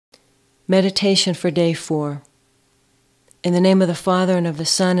Meditation for Day 4. In the name of the Father, and of the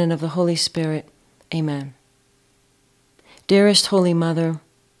Son, and of the Holy Spirit. Amen. Dearest Holy Mother,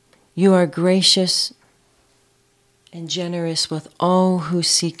 you are gracious and generous with all who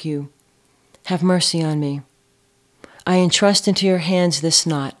seek you. Have mercy on me. I entrust into your hands this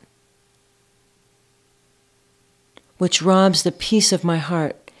knot, which robs the peace of my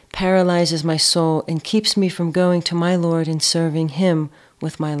heart, paralyzes my soul, and keeps me from going to my Lord and serving Him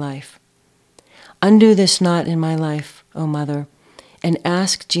with my life. Undo this knot in my life, O Mother, and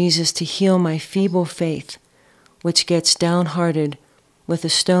ask Jesus to heal my feeble faith, which gets downhearted with the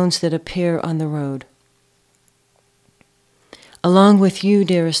stones that appear on the road. Along with you,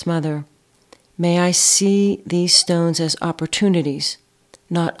 dearest Mother, may I see these stones as opportunities,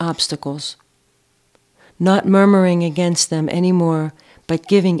 not obstacles, not murmuring against them anymore, but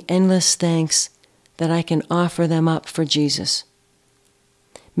giving endless thanks that I can offer them up for Jesus.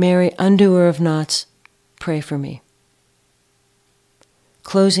 Mary, undoer of knots, pray for me.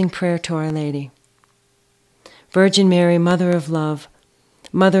 Closing prayer to Our Lady. Virgin Mary, Mother of Love,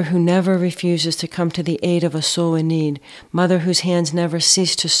 Mother who never refuses to come to the aid of a soul in need, Mother whose hands never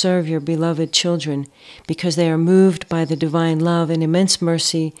cease to serve your beloved children, because they are moved by the divine love and immense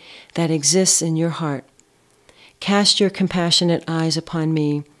mercy that exists in your heart. Cast your compassionate eyes upon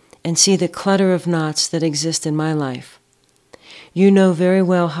me and see the clutter of knots that exist in my life. You know very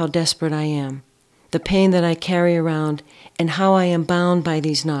well how desperate I am, the pain that I carry around, and how I am bound by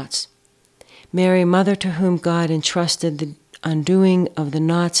these knots. Mary, Mother to whom God entrusted the undoing of the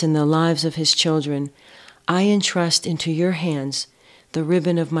knots in the lives of His children, I entrust into your hands the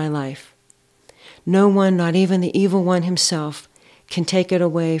ribbon of my life. No one, not even the evil one himself, can take it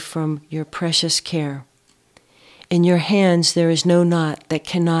away from your precious care. In your hands there is no knot that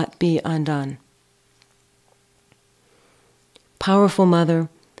cannot be undone. Powerful Mother,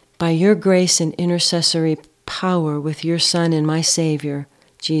 by your grace and intercessory power with your Son and my Savior,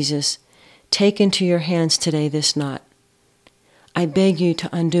 Jesus, take into your hands today this knot. I beg you to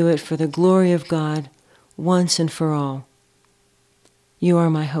undo it for the glory of God, once and for all. You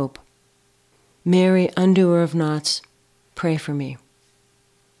are my hope. Mary, undoer of knots, pray for me.